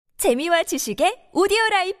재미와 지식의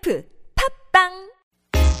오디오라이프 팝빵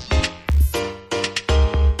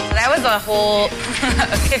That was a whole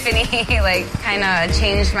epiphany, like kind of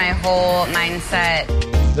changed my whole mindset.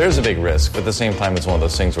 There's a big risk, but at the same time, it's one of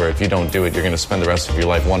those things where if you don't do it, you're going to spend the rest of your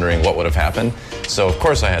life wondering what would have happened. So, of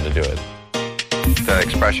course, I had to do it. The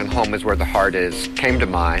expression, home is where the heart is, came to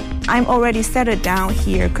mind. I'm already settled down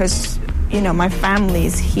here because, my family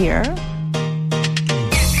is here.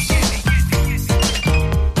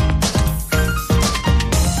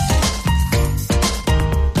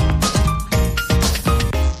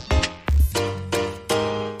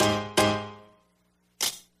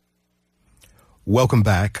 Welcome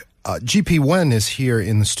back. GP Nguyen is here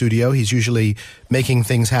in the studio. He's usually making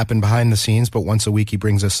things happen behind the scenes, but once a week he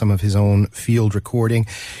brings us some of his own field recording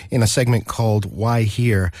in a segment called Why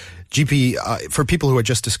Here? GP, for people who are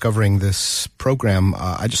just discovering this program,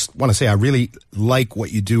 I just want to say I really like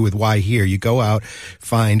what you do with Why Here? You go out,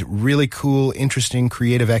 find really cool, interesting,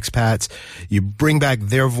 creative expats. You bring back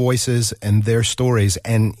their voices and their stories,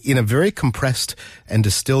 and in a very compressed and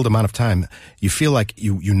distilled amount of time, you feel like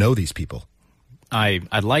you know these people.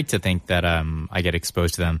 I'd like to think that I get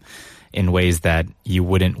exposed to them in ways that you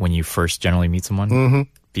wouldn't when you first generally meet someone,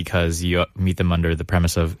 because you meet them under the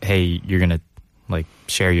premise of, hey, you're going to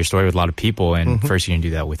share your story with a lot of people, and first you're going to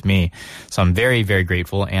do that with me. So I'm very, very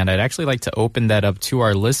grateful, and I'd actually like to open that up to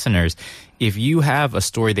our listeners. If you have a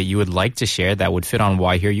story that you would like to share that would fit on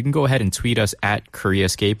Why Here, you can go ahead and tweet us at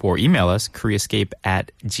KoreaScape or email us,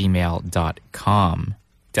 koreascape@gmail.com.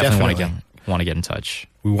 Definitely. Want to get in touch.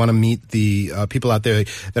 We want to meet the people out there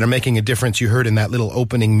that are making a difference. You heard in that little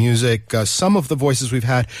opening music, some of the voices we've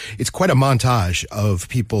had. It's quite a montage of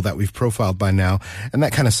people that we've profiled by now. And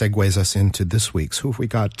that kind of segues us into this week's. Who have we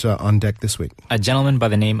got on deck this week? A gentleman by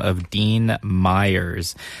the name of Dean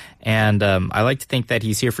Myers. And I like to think that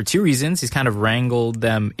he's here for two reasons. He's kind of wrangled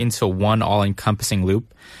them into one all-encompassing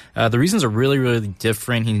loop. The reasons are really, really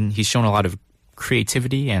different. He's shown a lot of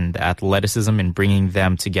creativity and athleticism in bringing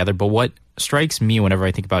them together. But what strikes me whenever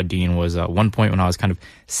I think about Dean was one point when I was kind of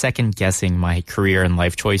second-guessing my career and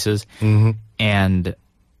life choices. And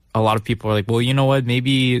a lot of people are like, well, you know what,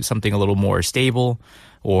 maybe something a little more stable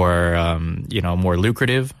or, more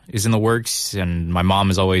lucrative is in the works. And my mom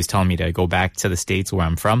is always telling me to go back to the States where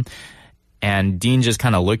I'm from. And Dean just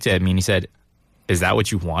kind of looked at me and he said, is that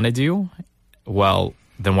what you want to do? Well,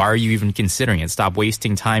 then why are you even considering it? Stop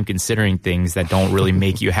wasting time considering things that don't really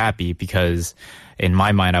make you happy, because in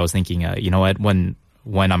my mind, I was thinking, you know what, when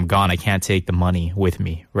I'm gone, I can't take the money with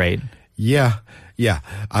me, right? Yeah.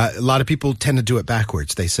 A lot of people tend to do it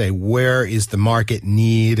backwards. They say, where is the market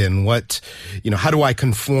need and how do I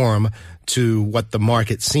conform to what the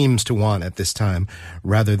market seems to want at this time,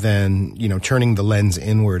 rather than, turning the lens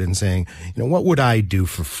inward and saying, what would I do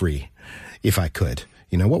for free if I could?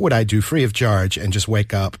 What would I do free of charge and just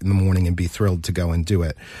wake up in the morning and be thrilled to go and do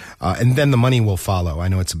it? And then the money will follow. I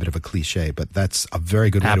know it's a bit of a cliche, but that's a very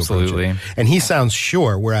good way to approach it. And he sounds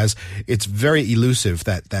sure, whereas it's very elusive,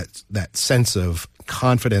 that sense of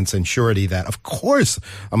confidence and surety that, of course,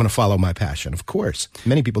 I'm going to follow my passion. Of course.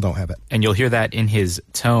 Many people don't have it. And you'll hear that in his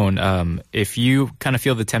tone. If you kind of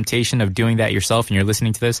feel the temptation of doing that yourself and you're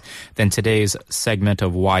listening to this, then today's segment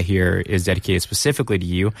of Why Here is dedicated specifically to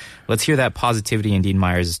you. Let's hear that positivity in Dean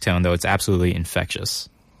Myers' tone, though. It's absolutely infectious.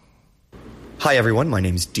 Hi, everyone. My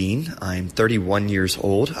name's Dean. I'm 31 years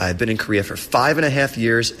old. I've been in Korea for 5.5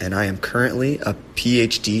 years, and I am currently a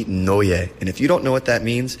PhD Noye. And if you don't know what that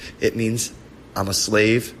means, it means I'm a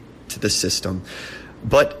slave to the system.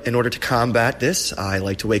 But in order to combat this, I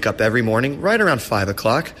like to wake up every morning right around 5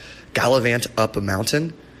 o'clock, gallivant up a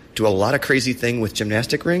mountain, do a lot of crazy thing with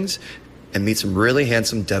gymnastic rings, and meet some really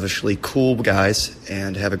handsome, devilishly cool guys,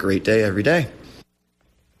 and have a great day every day.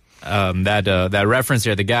 That reference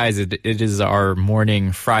there, the guys, it is our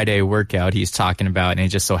morning Friday workout he's talking about, and it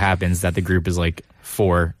just so happens that the group is like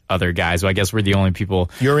 4 other guys. So I guess we're the only people.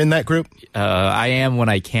 You're in that group? I am when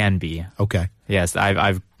I can be. Okay. Yes,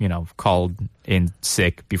 I've called in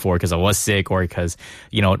sick before because I was sick, or because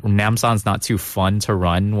Namsan's not too fun to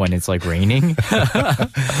run when it's like raining. A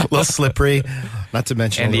little slippery, not to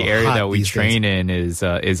mention. And the area that we train in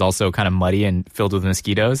is also kind of muddy and filled with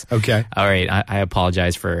mosquitoes. Okay. All right, I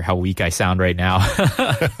apologize for how weak I sound right now.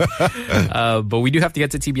 But we do have to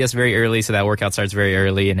get to TBS very early, so that workout starts very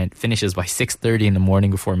early, and it finishes by 6:30 in the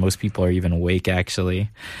morning before most people are even awake. Actually,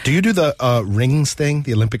 do you do the rings thing,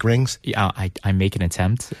 the Olympic rings? Yeah, I make an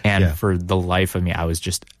attempt, and for the life of me, I was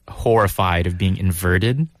just horrified of being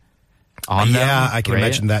inverted. on them. Yeah, I can right?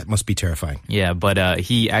 imagine that must be terrifying. Yeah, but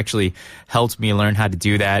he actually helped me learn how to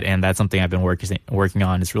do that, and that's something I've been working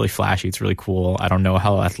on. It's really flashy. It's really cool. I don't know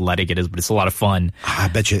how athletic it is, but it's a lot of fun. I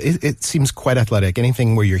bet you it seems quite athletic.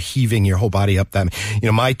 Anything where you're heaving your whole body up.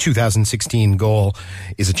 My 2016 goal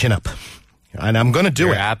is a chin up. And I'm going to do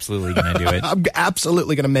You're it. absolutely going to do it. I'm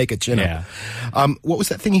absolutely going to make a chin up. What was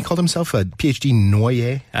that thing he called himself? A PhD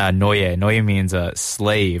Nguyen? Nguyen. Nguyen means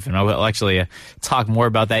slave. And I'll actually talk more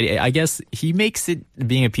about that. I guess he makes it,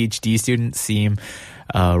 being a PhD student, seem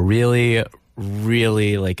really,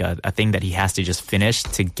 really like a thing that he has to just finish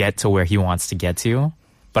to get to where he wants to get to.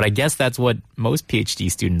 But I guess that's what most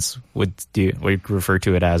PhD students would refer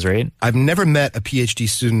to it as, right? I've never met a PhD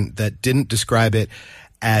student that didn't describe it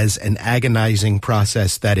as an agonizing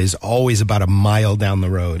process that is always about a mile down the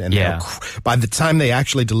road. And by the time they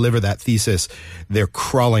actually deliver that thesis, they're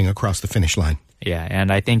crawling across the finish line. Yeah,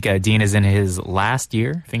 and I think Dean is in his last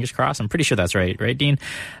year. Fingers crossed. I'm pretty sure that's right, Dean?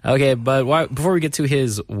 Okay, but before we get to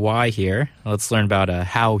his why here, let's learn about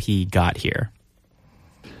how he got here.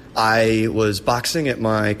 I was boxing at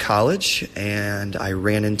my college, and I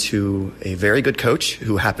ran into a very good coach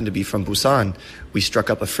who happened to be from Busan. We struck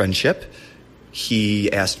up a friendship.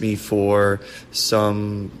 He asked me for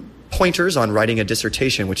some pointers on writing a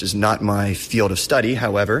dissertation, which is not my field of study.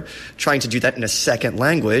 However, trying to do that in a second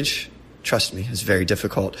language, trust me, is very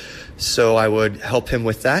difficult. So I would help him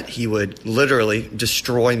with that. He would literally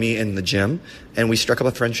destroy me in the gym, and we struck up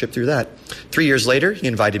a friendship through that. 3 years later, he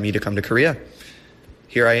invited me to come to Korea.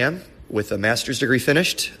 Here I am with a master's degree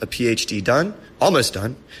finished, a PhD done, almost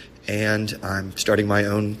done, and I'm starting my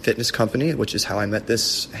own fitness company, which is how I met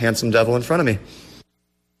this handsome devil in front of me.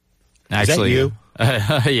 Actually, is that you?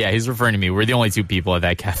 Yeah, he's referring to me. We're the only two people at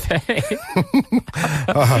that cafe.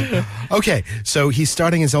 Okay, so he's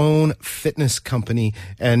starting his own fitness company,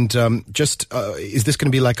 and is this going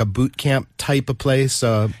to be like a boot camp type of place?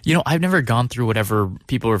 I've never gone through whatever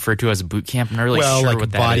people refer to as a boot camp. I'm not really sure like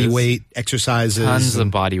what that body is. weight exercises. Tons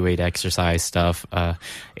of body weight exercise stuff.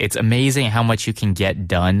 It's amazing how much you can get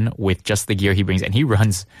done with just the gear he brings. And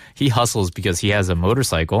he hustles because he has a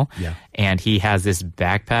motorcycle, and he has this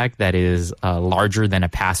backpack that is larger than a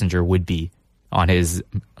passenger would be on his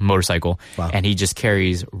motorcycle. Wow. And he just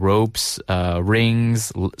carries ropes,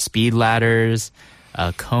 rings, speed ladders,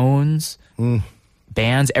 cones,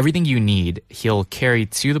 bands, everything you need, he'll carry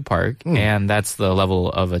to the park. And that's the level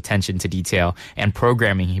of attention to detail and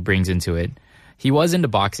programming he brings into it. He was into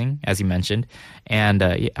boxing, as he mentioned, and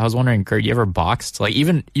I was wondering, Kurt, you ever boxed? Like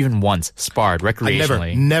even once, sparred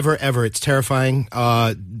recreationally? Never, ever. It's terrifying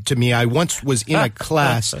to me. I once was in a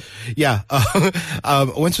class,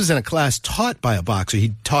 once was in a class taught by a boxer.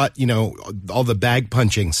 He taught, all the bag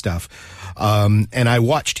punching stuff. And I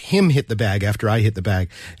watched him hit the bag after I hit the bag,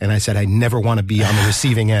 and I said, I never want to be on the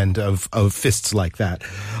receiving end of fists like that.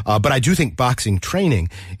 But I do think boxing training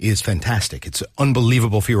is fantastic. It's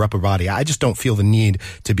unbelievable for your upper body. I just don't feel the need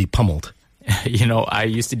to be pummeled. I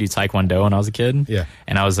used to do Taekwondo when I was a kid. Yeah.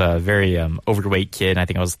 And I was a very overweight kid. I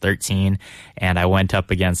think I was 13. And I went up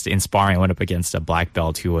against, in sparring, I went up against a black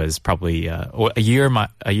belt who was probably a year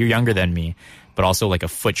younger than me, but also like a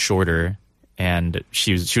foot shorter. And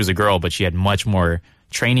she was a girl, but she had much more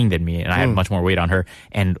training than me, and I had much more weight on her.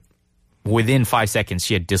 And within 5 seconds,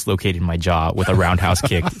 she had dislocated my jaw with a roundhouse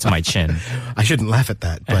kick to my chin. I shouldn't laugh at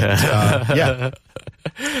that, but yeah.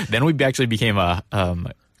 Then we actually became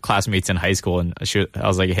classmates in high school, and I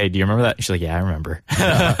was like, "Hey, do you remember that?" She's like, "Yeah, I remember."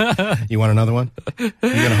 You want another one? You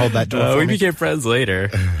gonna hold that door for we me? became friends later.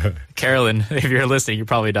 Carolyn, if you're listening, you're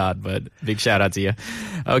probably not, but big shout out to you.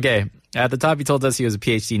 Okay. At the top, he told us he was a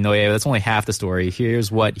PhD in Noye. That's only half the story.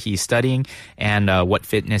 Here's what he's studying and what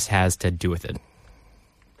fitness has to do with it.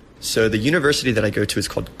 So the university that I go to is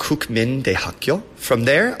called Kukmin Daehakyo. From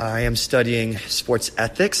there, I am studying sports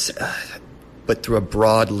ethics, but through a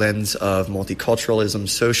broad lens of multiculturalism,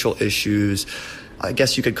 social issues. I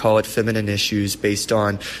guess you could call it feminine issues based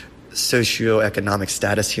on socioeconomic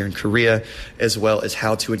status here in Korea, as well as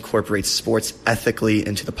how to incorporate sports ethically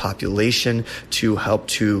into the population to help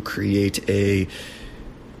to create a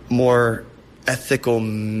more ethical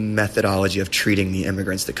methodology of treating the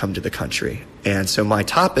immigrants that come to the country. And so my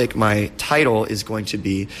title is going to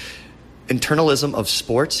be Internalism of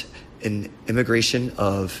Sport and Immigration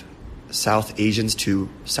of South Asians to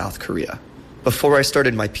South Korea. Before I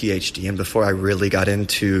started my PhD and before I really got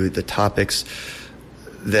into the topics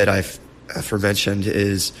that I've mentioned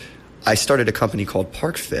is I started a company called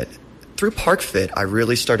ParkFit. Through ParkFit, I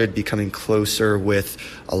really started becoming closer with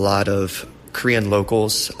a lot of Korean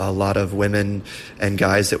locals, a lot of women and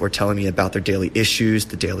guys that were telling me about their daily issues,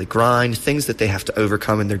 the daily grind, things that they have to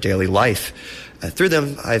overcome in their daily life. Through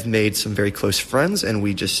them, I've made some very close friends, and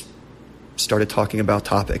we just started talking about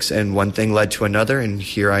topics, and one thing led to another, and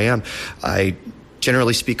here I am. I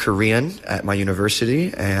generally speak Korean at my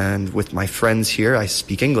university, and with my friends here, I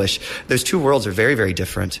speak English. Those two worlds are very, very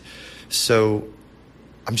different. So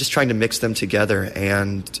I'm just trying to mix them together,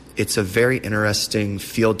 and it's a very interesting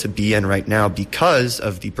field to be in right now because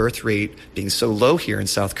of the birth rate being so low here in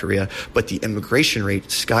South Korea, but the immigration rate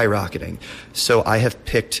skyrocketing. So I have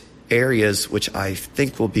picked areas which I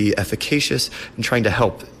think will be efficacious in trying to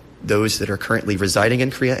help those that are currently residing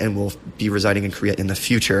in Korea and will be residing in Korea in the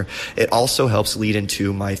future. It also helps lead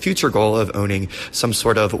into my future goal of owning some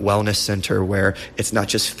sort of wellness center where it's not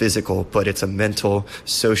just physical, but it's a mental,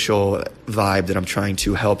 social vibe that I'm trying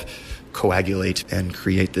to help coagulate and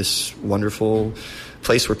create this wonderful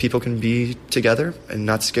place where people can be together and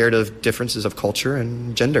not scared of differences of culture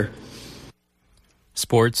and gender.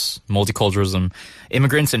 Sports, multiculturalism,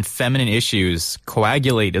 immigrants, and feminine issues.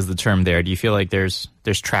 Coagulate is the term there. Do you feel like there's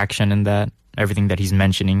traction in that? Everything that he's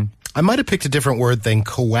mentioning? I might have picked a different word than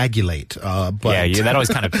coagulate, but yeah, that always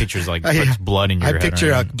kind of pictures like puts blood in your head. I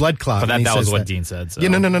picture right? a blood clot. But that was what Dean said. So. Yeah,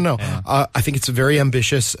 no. Yeah. I think it's very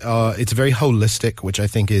ambitious. It's very holistic, which I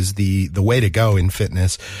think is the way to go in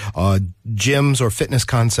fitness. Gyms or fitness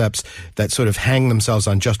concepts that sort of hang themselves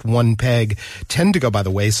on just one peg tend to go by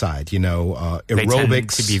the wayside. Aerobics. They tend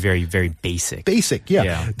to be very, very basic. Basic,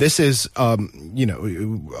 yeah. This is,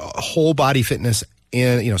 whole body fitness.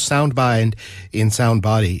 Sound mind in sound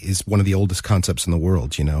body is one of the oldest concepts in the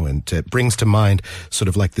world, and it brings to mind sort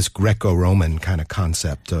of like this Greco-Roman kind of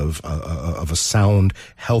concept of a sound,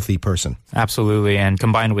 healthy person. Absolutely. And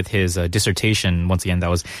combined with his dissertation, once again, that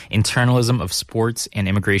was Internalism of Sports and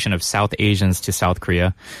Immigration of South Asians to South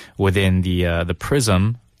Korea within the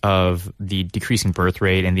prism of the decreasing birth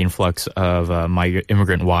rate and the influx of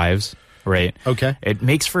immigrant wives, right? Okay. It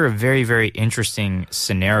makes for a very, very interesting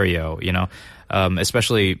scenario,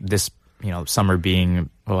 especially this, summer being,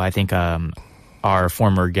 I think our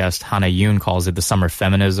former guest Hana Yoon calls it the summer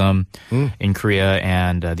feminism in Korea,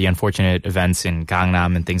 and the unfortunate events in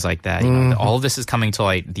Gangnam and things like that. All of this is coming to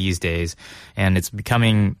light these days, and it's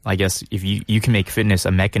becoming, I guess, if you can make fitness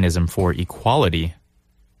a mechanism for equality,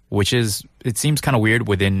 which is, it seems kind of weird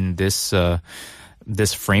within this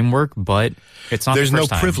this framework, but it's not. There's the no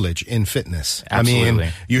first time. privilege in fitness. Absolutely. I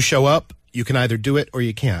mean, you show up. You can either do it or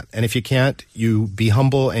you can't. And if you can't, you be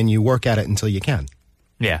humble and you work at it until you can.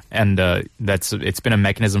 Yeah, and it's been a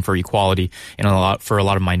mechanism for equality for a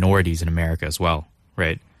lot of minorities in America as well,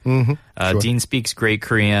 right? Mm-hmm. Sure. Dean speaks great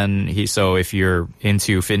Korean, so if you're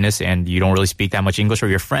into fitness and you don't really speak that much English, or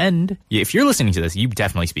your friend, if you're listening to this, you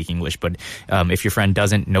definitely speak English, but if your friend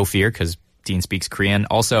doesn't, no fear, because Dean speaks Korean.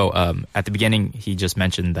 Also, at the beginning, he just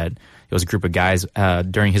mentioned that it was a group of guys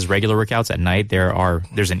during his regular workouts at night.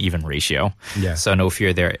 There's an even ratio. Yeah. So no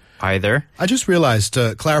fear there either. I just realized,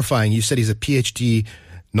 clarifying, you said he's a PhD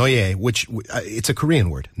noye, which it's a Korean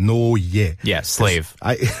word. Noye. Yeah, slave.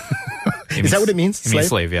 Is that what it means? It means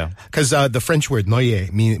slave, yeah. Because the French word noye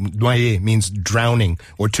means drowning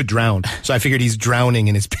or to drown. So I figured he's drowning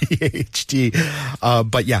in his PhD.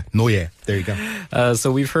 But yeah, noye. There you go.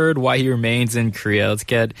 So we've heard why he remains in Korea. Let's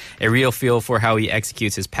get a real feel for how he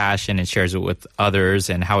executes his passion and shares it with others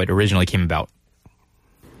and how it originally came about.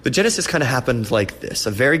 The genesis kind of happened like this.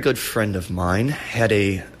 A very good friend of mine had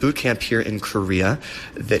a boot camp here in Korea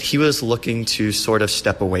that he was looking to sort of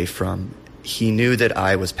step away from. He knew that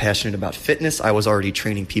I was passionate about fitness. I was already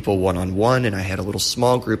training people one-on-one, and I had a little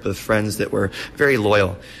small group of friends that were very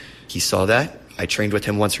loyal. He saw that. I trained with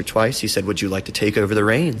him once or twice. He said, would you like to take over the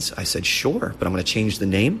reins? I said, sure, but I'm going to change the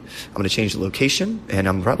name. I'm going to change the location, and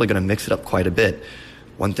I'm probably going to mix it up quite a bit.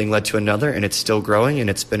 One thing led to another, and it's still growing, and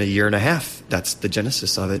it's been a year and a half. That's the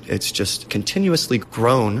genesis of it. It's just continuously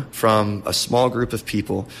grown from a small group of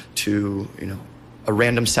people to, a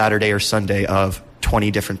random Saturday or Sunday of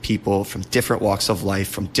 20 different people from different walks of life,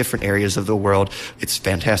 from different areas of the world. It's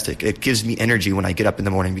fantastic. It gives me energy when I get up in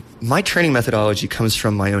the morning. My training methodology comes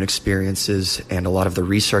from my own experiences and a lot of the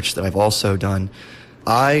research that I've also done.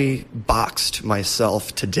 I boxed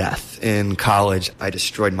myself to death in college. I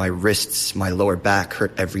destroyed my wrists. My lower back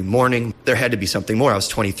hurt every morning. There had to be something more. I was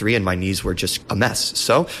 23 and my knees were just a mess.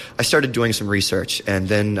 So I started doing some research, and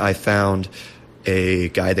then I found a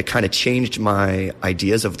guy that kind of changed my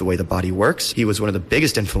ideas of the way the body works. He was one of the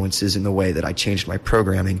biggest influences in the way that I changed my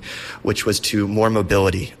programming, which was to more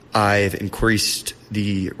mobility. I've increased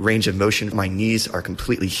the range of motion. My knees are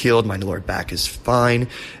completely healed. My lower back is fine.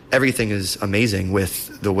 Everything is amazing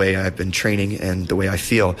with the way I've been training and the way I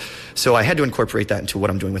feel. So I had to incorporate that into what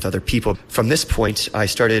I'm doing with other people. From this point, I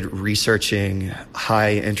started researching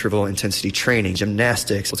high interval intensity training,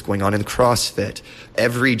 gymnastics, what's going on in CrossFit,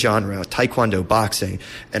 every genre, taekwondo, boxing.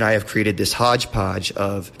 And I have created this hodgepodge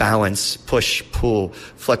of balance, push, pull,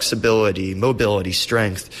 flexibility, mobility,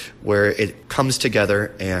 strength, where it comes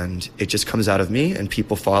together and it just comes out of me and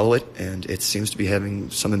people follow it, and it seems to be having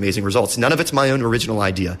some amazing results. None of it's my own original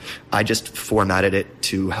idea. I just formatted it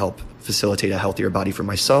to help facilitate a healthier body for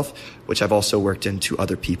myself, which I've also worked into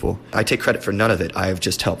other people. I take credit for none of it. I have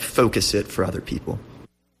just helped focus it for other people.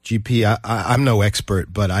 GP, I'm no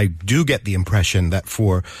expert, but I do get the impression that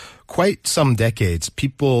for quite some decades,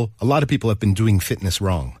 a lot of people have been doing fitness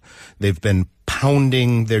wrong. They've been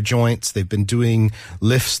pounding their joints. They've been doing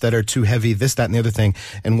lifts that are too heavy, this, that, and the other thing.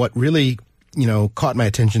 And what really caught my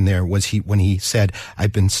attention there was when he said,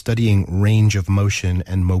 I've been studying range of motion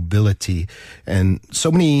and mobility. And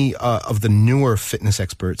so many of the newer fitness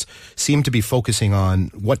experts seem to be focusing on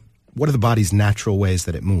what are the body's natural ways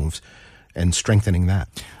that it moves and strengthening that.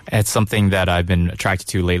 It's something that I've been attracted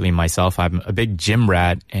to lately myself. I'm a big gym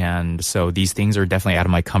rat, and so these things are definitely out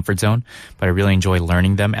of my comfort zone, but I really enjoy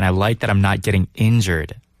learning them, and I like that I'm not getting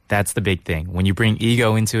injured. That's the big thing. When you bring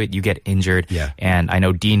ego into it, you get injured. Yeah. And I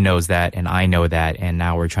know Dean knows that, and I know that, and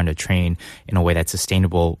now we're trying to train in a way that's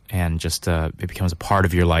sustainable and just it becomes a part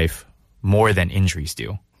of your life more than injuries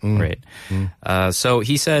do. Right. So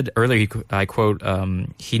he said earlier, I quote,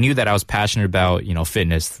 he knew that I was passionate about,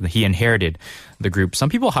 fitness. He inherited the group. Some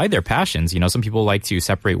people hide their passions. Some people like to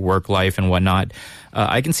separate work life and whatnot.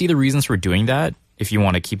 I can see the reasons for doing that if you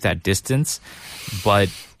want to keep that distance. But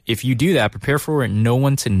if you do that, prepare for no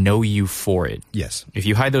one to know you for it. Yes. If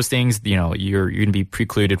you hide those things, you're going to be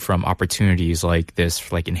precluded from opportunities like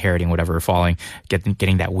this, like inheriting whatever, falling,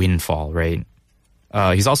 getting that windfall, right?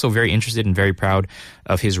 He's also very interested and very proud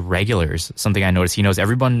of his regulars. Something I noticed, he knows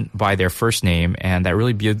everyone by their first name, and that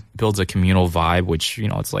really builds a communal vibe, which,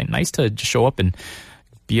 it's like nice to just show up and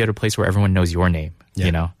be at a place where everyone knows your name,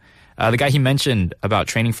 The guy he mentioned about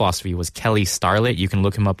training philosophy was Kelly Starlett. You can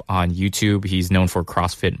look him up on YouTube. He's known for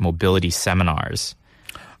CrossFit mobility seminars.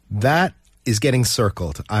 That is getting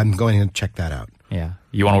circled. I'm going to check that out. Yeah.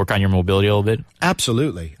 You want to work on your mobility a little bit?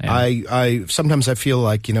 Absolutely. Yeah. I sometimes I feel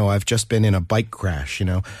like, I've just been in a bike crash,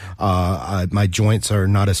 my joints are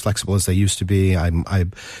not as flexible as they used to be. I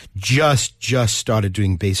just started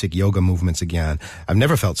doing basic yoga movements again. I've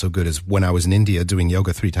never felt so good as when I was in India doing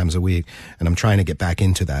yoga 3 times a week. And I'm trying to get back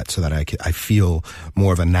into that so that I feel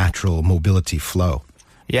more of a natural mobility flow.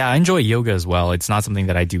 Yeah, I enjoy yoga as well. It's not something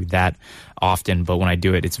that I do that often, but when I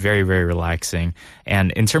do it, it's very, very relaxing.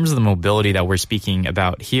 And in terms of the mobility that we're speaking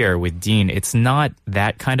about here with Dean, it's not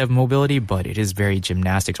that kind of mobility, but it is very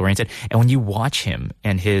gymnastics oriented. And when you watch him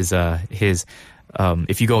and his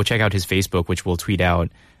if you go check out his Facebook, which we'll tweet out,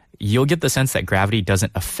 you'll get the sense that gravity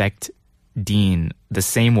doesn't affect Dean the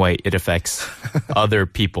same way it affects other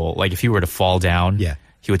people. Like if he were to fall down,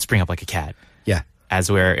 he would spring up like a cat. Yeah. As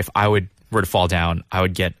where if I were to fall down, I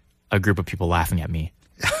would get a group of people laughing at me.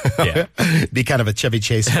 Yeah. Be kind of a Chevy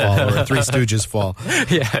Chase fall or a Three Stooges fall.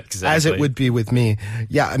 Yeah, exactly. As it would be with me.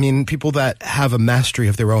 Yeah, I mean, people that have a mastery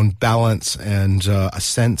of their own balance and a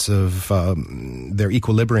sense of their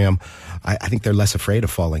equilibrium, I think they're less afraid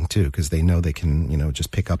of falling too, because they know they can,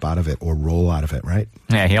 just pick up out of it or roll out of it, right?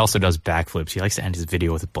 Yeah, he also does backflips. He likes to end his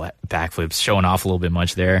video with backflips, showing off a little bit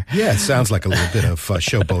much there. Yeah, it sounds like a little bit of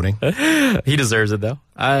showboating. He deserves it, though.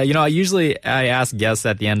 I ask guests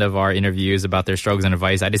at the end of our interviews about their struggles and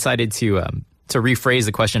advice. I decided to rephrase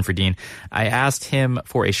the question for Dean. I asked him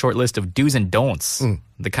for a short list of do's and don'ts,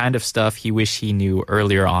 the kind of stuff he wished he knew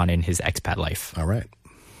earlier on in his expat life. All right.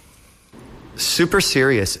 Super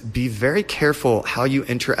serious. Be very careful how you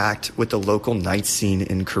interact with the local night scene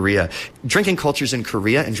in Korea. Drinking cultures in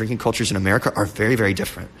Korea and drinking cultures in America are very, very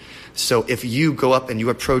different. So if you go up and you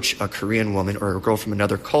approach a Korean woman or a girl from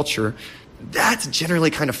another culture, that's generally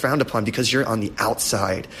kind of frowned upon because you're on the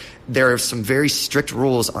outside. There are some very strict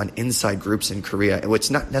rules on inside groups in Korea, and it's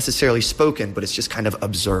not necessarily spoken, but it's just kind of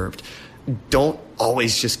observed. Don't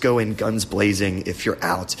always just go in guns blazing if you're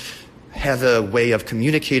out. Have a way of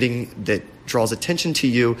communicating that draws attention to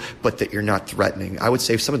you, but that you're not threatening. I would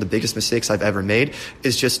say some of the biggest mistakes I've ever made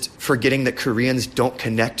is just forgetting that Koreans don't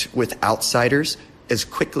connect with outsiders as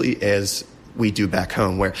quickly as we do back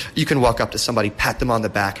home, where you can walk up to somebody, pat them on the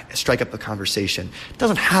back, strike up a conversation. It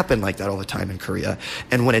doesn't happen like that all the time in Korea.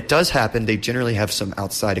 And when it does happen, they generally have some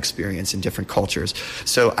outside experience in different cultures.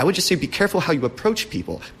 So I would just say be careful how you approach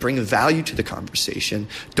people. Bring value to the conversation.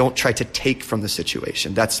 Don't try to take from the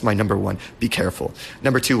situation. That's my number one. Be careful.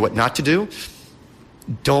 Number two, what not to do.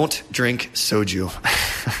 Don't drink soju.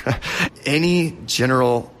 Any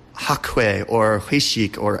general hakue or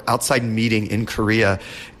hueshik or outside meeting in Korea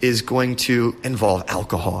is going to involve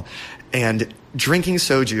alcohol. And drinking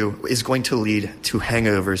soju is going to lead to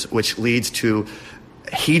hangovers, which leads to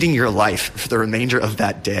hating your life for the remainder of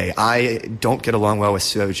that day. I don't get along well with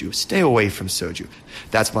soju. Stay away from soju.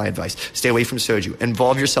 That's my advice. Stay away from soju.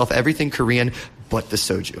 Involve yourself everything Korean but the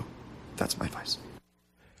soju. That's my advice.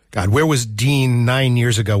 God, where was Dean 9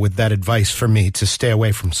 years ago with that advice for me to stay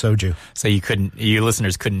away from soju? So you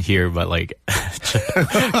listeners couldn't hear, but like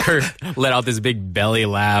Kurt let out this big belly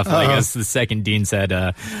laugh. Like as the second Dean said,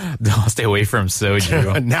 "Don't stay away from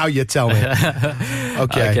soju." Now you tell me.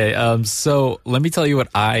 Okay. Okay. So let me tell you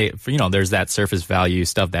what there's that surface value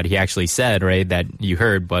stuff that he actually said, right? That you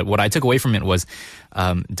heard, but what I took away from it was,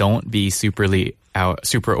 don't be super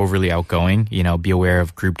overly outgoing. Be aware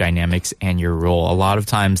of group dynamics and your role. A lot of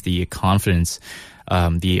times the confidence,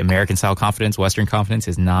 the American style confidence, Western confidence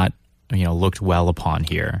is not, looked well upon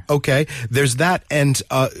here. Okay. There's that. And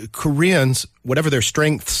Koreans, whatever their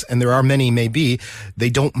strengths, and there are many may be, they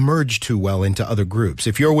don't merge too well into other groups.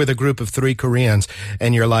 If you're with a group of 3 Koreans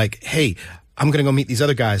and you're like, hey, I'm going to go meet these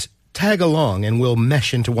other guys, tag along and we'll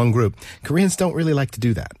mesh into one group. Koreans don't really like to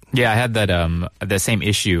do that. Yeah, I had that same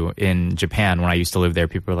issue in Japan when I used to live there.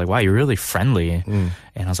 People were like, wow, you're really friendly. And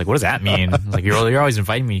I was like, what does that mean? Like, you're always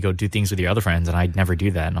inviting me to go do things with your other friends, and I'd never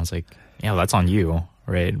do that. And I was like, yeah, well, that's on you,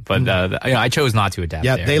 right? But I chose not to adapt.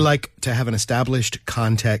 Yeah, there. they like to have an established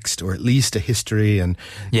context or at least a history, and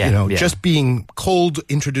just being cold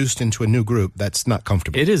introduced into a new group, that's not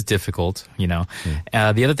comfortable. It is difficult, The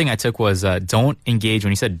other thing I took was don't engage.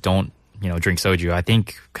 When he said don't, drink soju, I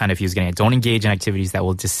think kind of he was getting at don't engage in activities that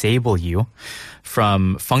will disable you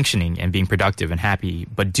from functioning and being productive and happy,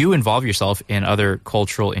 but do involve yourself in other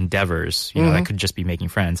cultural endeavors, that could just be making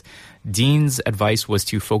friends. Dean's advice was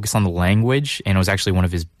to focus on the language, and it was actually one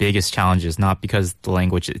of his biggest challenges, not because the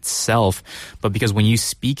language itself, but because when you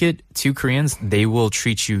speak it to Koreans, they will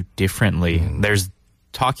treat you differently. There's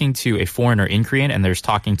talking to a foreigner in Korean, and there's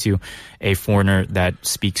talking to a foreigner that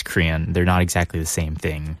speaks Korean. They're not exactly the same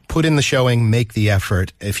thing. Put in the showing, make the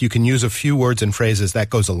effort. If you can use a few words and phrases, that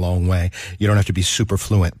goes a long way. You don't have to be super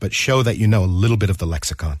fluent, but show that you know a little bit of the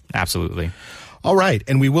lexicon. Absolutely. All right,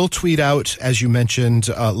 and we will tweet out, as you mentioned,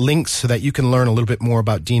 links so that you can learn a little bit more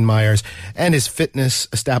about Dean Myers and his fitness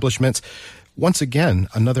establishments. Once again,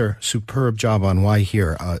 another superb job on Why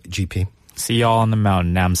Here, GP. See y'all on the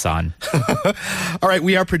mountain, Namsan. All right,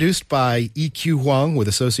 we are produced by EQ Huang with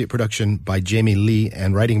associate production by Jamie Lee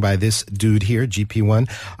and writing by this dude here, GP1.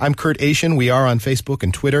 I'm Kurt Asian. We are on Facebook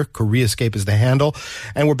and Twitter. KoreaScape is the handle.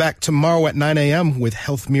 And we're back tomorrow at 9 a.m. with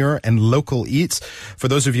Health Mirror and Local Eats. For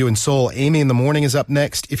those of you in Seoul, Amy in the Morning is up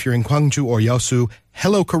next. If you're in Gwangju or Yeosu,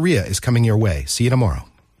 Hello Korea is coming your way. See you tomorrow.